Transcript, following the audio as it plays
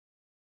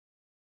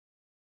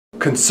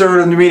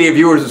Conservative media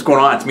viewers, what's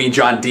going on? It's me,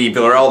 John D.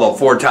 Villarreal, the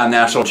four-time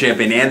national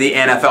champion and the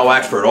NFL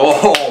expert.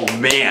 Oh,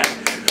 man.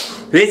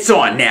 It's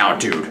on now,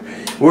 dude.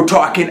 We're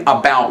talking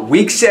about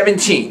Week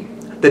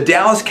 17. The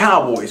Dallas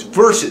Cowboys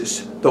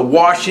versus the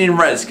Washington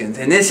Redskins.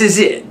 And this is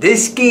it.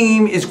 This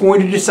game is going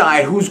to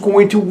decide who's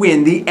going to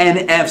win the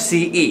NFC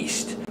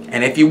East.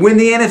 And if you win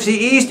the NFC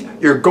East,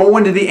 you're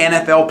going to the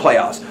NFL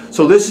playoffs.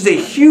 So this is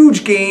a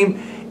huge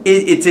game.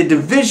 It's a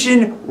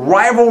division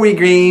rivalry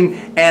game,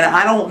 and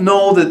I don't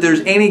know that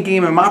there's any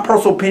game, in my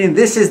personal opinion,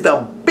 this is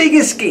the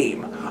biggest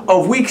game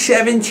of Week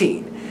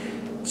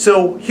 17.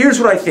 So here's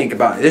what I think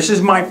about it. This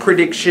is my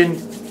prediction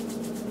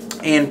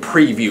and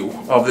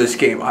preview of this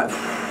game.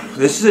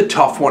 This is a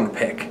tough one to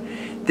pick.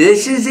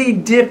 This is a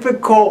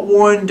difficult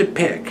one to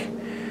pick.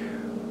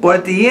 But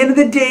at the end of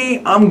the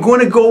day, I'm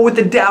going to go with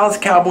the Dallas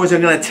Cowboys.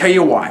 I'm going to tell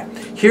you why.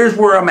 Here's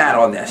where I'm at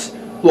on this.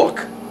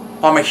 Look,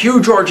 I'm a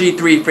huge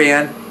RG3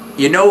 fan.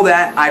 You know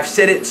that. I've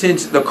said it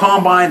since the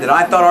Combine that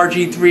I thought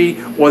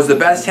RG3 was the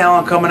best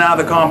talent coming out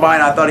of the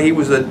Combine. I thought he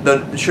was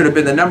should have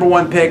been the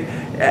 #1 pick,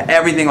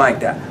 everything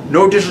like that.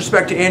 No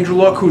disrespect to Andrew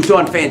Luck, who's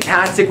done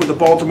fantastic with the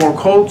Baltimore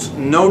Colts,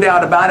 no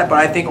doubt about it, but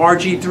I think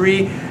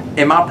RG3,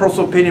 in my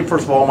personal opinion,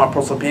 first of all, my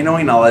personal opinion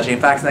only, knowledge and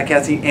facts, and I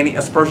can't see any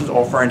aspersions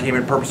or for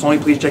entertainment purpose only.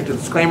 Please check the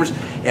disclaimers.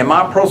 In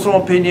my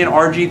personal opinion,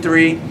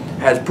 RG3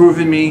 has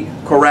proven me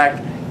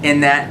correct in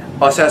that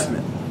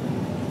assessment.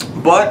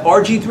 But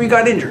RG3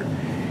 got injured.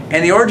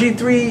 And the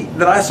RG3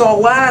 that I saw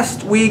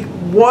last week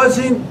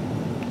wasn't,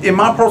 in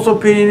my personal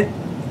opinion,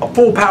 a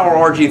full power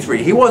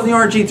RG3. He wasn't the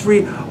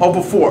RG3 of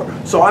before.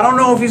 So I don't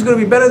know if he's going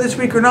to be better this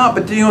week or not.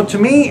 But you know, to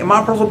me, in my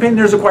personal opinion,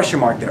 there's a question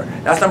mark there.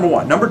 That's number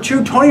one. Number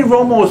two, Tony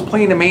Romo is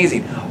playing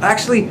amazing.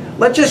 Actually,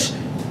 let's just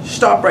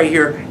stop right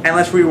here and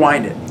let's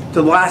rewind it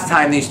to the last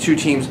time these two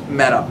teams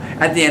met up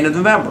at the end of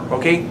November.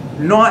 Okay,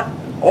 not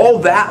all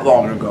that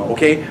long ago.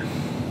 Okay,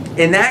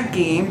 in that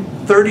game,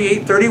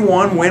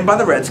 38-31 win by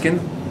the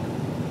Redskins.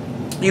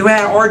 You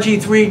had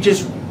RG3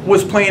 just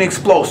was playing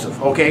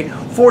explosive, okay?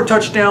 4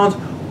 touchdowns,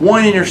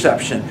 1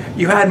 interception.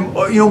 You had,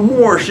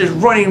 Morris just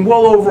running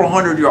well over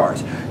 100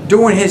 yards,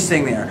 doing his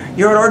thing there.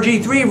 You had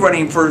RG3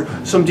 running for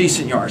some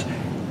decent yards.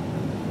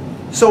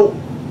 So,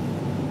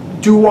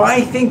 do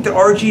I think that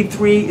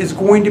RG3 is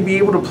going to be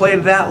able to play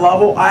to that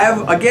level? I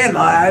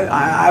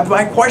have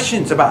my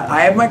questions about it.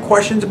 I have my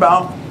questions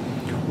about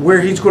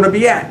where he's going to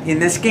be at in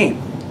this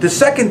game. The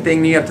second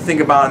thing you have to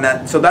think about in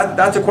that, so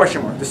that's a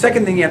question mark. The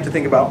second thing you have to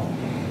think about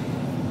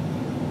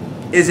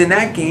is in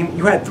that game,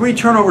 you had 3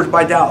 turnovers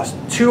by Dallas,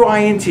 2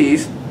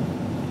 INTs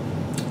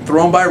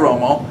thrown by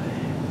Romo,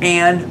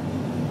 and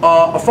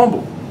a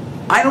fumble.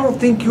 I don't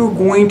think you're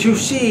going to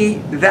see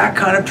that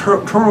kind of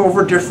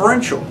turnover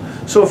differential.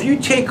 So if you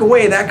take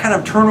away that kind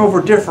of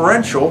turnover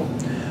differential,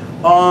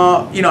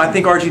 I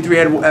think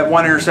RG3 had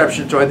 1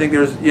 interception, so I think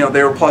there's,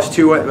 they were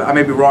 +2. I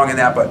may be wrong in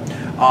that, but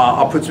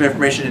I'll put some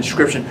information in the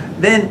description.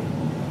 Then,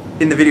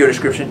 in the video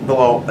description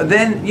below,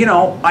 then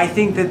I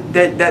think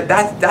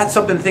that's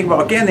something to think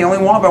about. Again, they only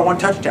won by 1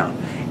 touchdown,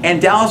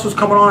 and Dallas was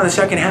coming on in the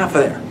second half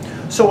of there.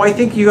 So I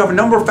think you have a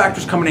number of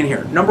factors coming in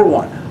here. Number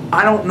one,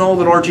 I don't know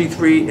that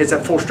RG3 is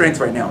at full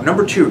strength right now.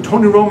 Number two,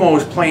 Tony Romo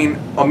is playing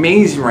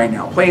amazing right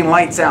now, playing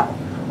lights out.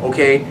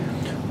 Okay.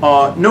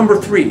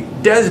 Number three,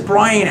 Dez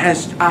Bryant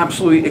has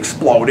absolutely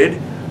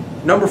exploded.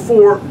 Number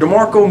 4,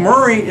 DeMarco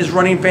Murray is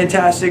running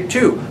fantastic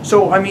too.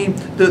 So I mean,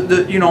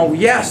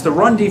 yes, the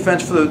run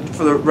defense for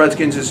the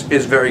Redskins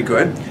is very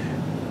good,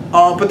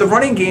 but the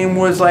running game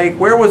was like,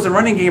 where was the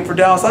running game for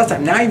Dallas last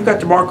time? Now you've got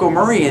DeMarco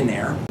Murray in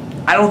there.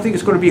 I don't think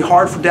it's going to be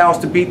hard for Dallas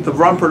to beat the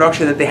run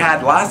production that they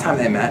had last time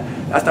they met.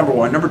 That's number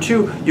 1. Number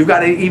 2, you've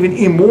got an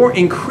even more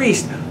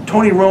increased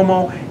Tony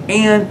Romo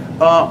and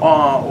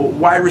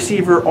wide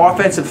receiver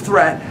offensive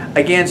threat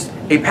against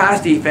a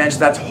pass defense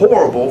that's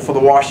horrible for the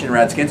Washington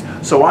Redskins.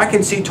 So I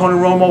can see Tony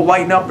Romo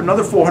lighting up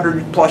another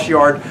 400+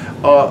 yard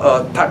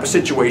type of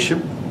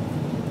situation,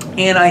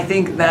 and I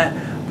think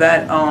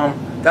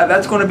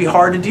that's going to be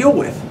hard to deal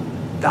with.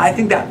 I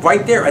think that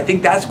right there, I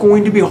think that's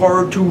going to be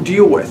hard to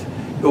deal with.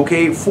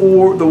 Okay,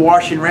 for the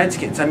Washington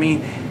Redskins. I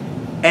mean,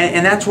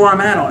 and that's where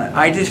I'm at on it.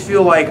 I just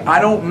feel like I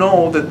don't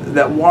know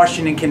that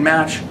Washington can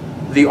match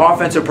the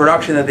offensive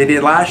production that they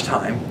did last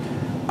time.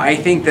 I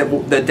think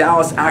that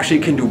Dallas actually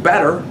can do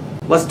better.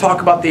 Let's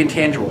talk about the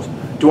intangibles.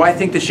 Do I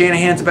think that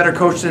Shanahan's a better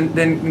coach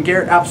than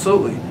Garrett?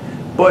 Absolutely.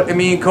 But I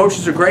mean,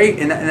 coaches are great,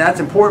 and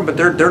that's important, but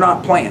they're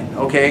not playing.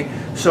 Okay,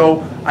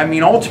 so I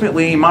mean,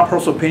 ultimately, in my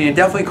personal opinion, it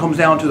definitely comes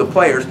down to the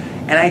players,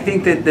 and I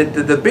think that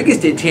the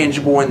biggest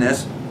intangible in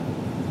this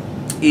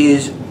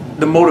is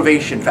the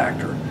motivation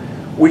factor,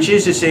 which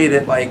is to say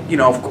that, like,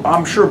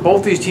 I'm sure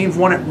both these teams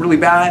want it really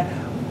bad,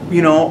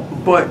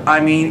 but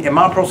I mean, in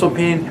my personal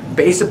opinion,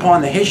 based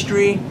upon the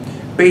history,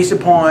 based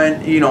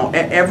upon,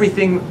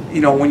 everything,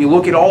 when you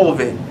look at all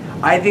of it,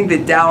 I think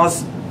that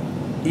Dallas,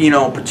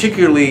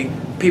 particularly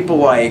people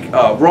like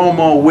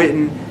Romo,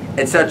 Witten,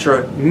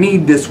 etc.,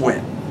 need this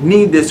win.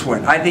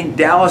 I think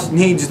Dallas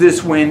needs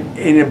this win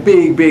in a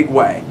big, big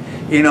way.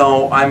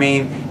 I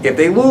mean, if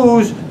they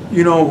lose,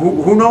 you know,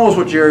 who knows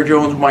what Jerry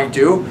Jones might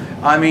do.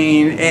 I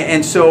mean,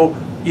 and so,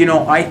 you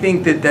know, I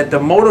think that the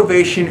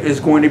motivation is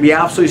going to be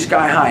absolutely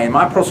sky high. In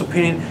my personal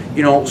opinion,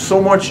 you know,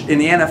 so much in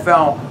the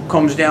NFL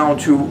comes down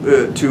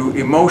to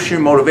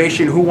emotion,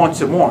 motivation, who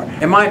wants it more.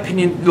 In my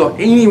opinion, look,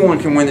 anyone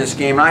can win this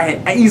game.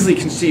 I easily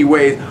can see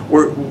ways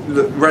where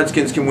the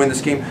Redskins can win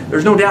this game.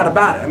 There's no doubt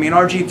about it. I mean,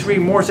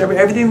 RG3, Morris,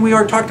 everything we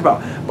already talked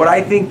about. But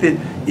I think that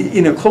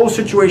in a close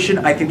situation,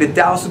 I think that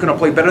Dallas is going to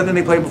play better than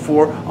they played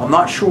before. I'm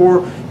not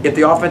sure if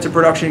the offensive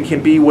production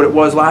can be what it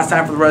was last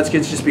time for the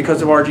Redskins just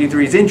because of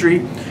RG3's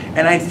injury.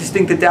 And I just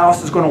think that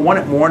Dallas is going to want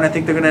it more, and I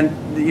think they're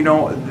going to, you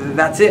know,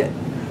 that's it.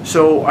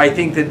 So I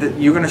think that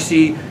you're going to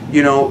see,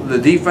 you know, the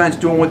defense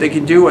doing what they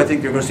can do. I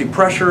think you're going to see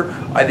pressure.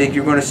 I think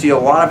you're going to see a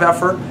lot of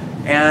effort,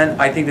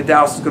 and I think that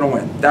Dallas is going to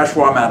win. That's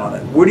where I'm at on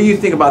it. What do you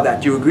think about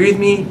that? Do you agree with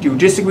me? Do you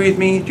disagree with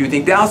me? Do you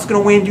think Dallas is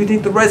going to win? Do you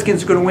think the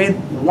Redskins are going to win?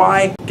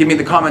 Why? Give me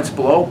the comments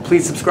below.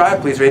 Please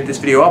subscribe. Please rate this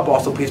video up.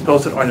 Also, please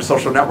post it on your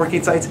social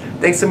networking sites.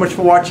 Thanks so much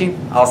for watching.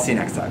 I'll see you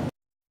next time.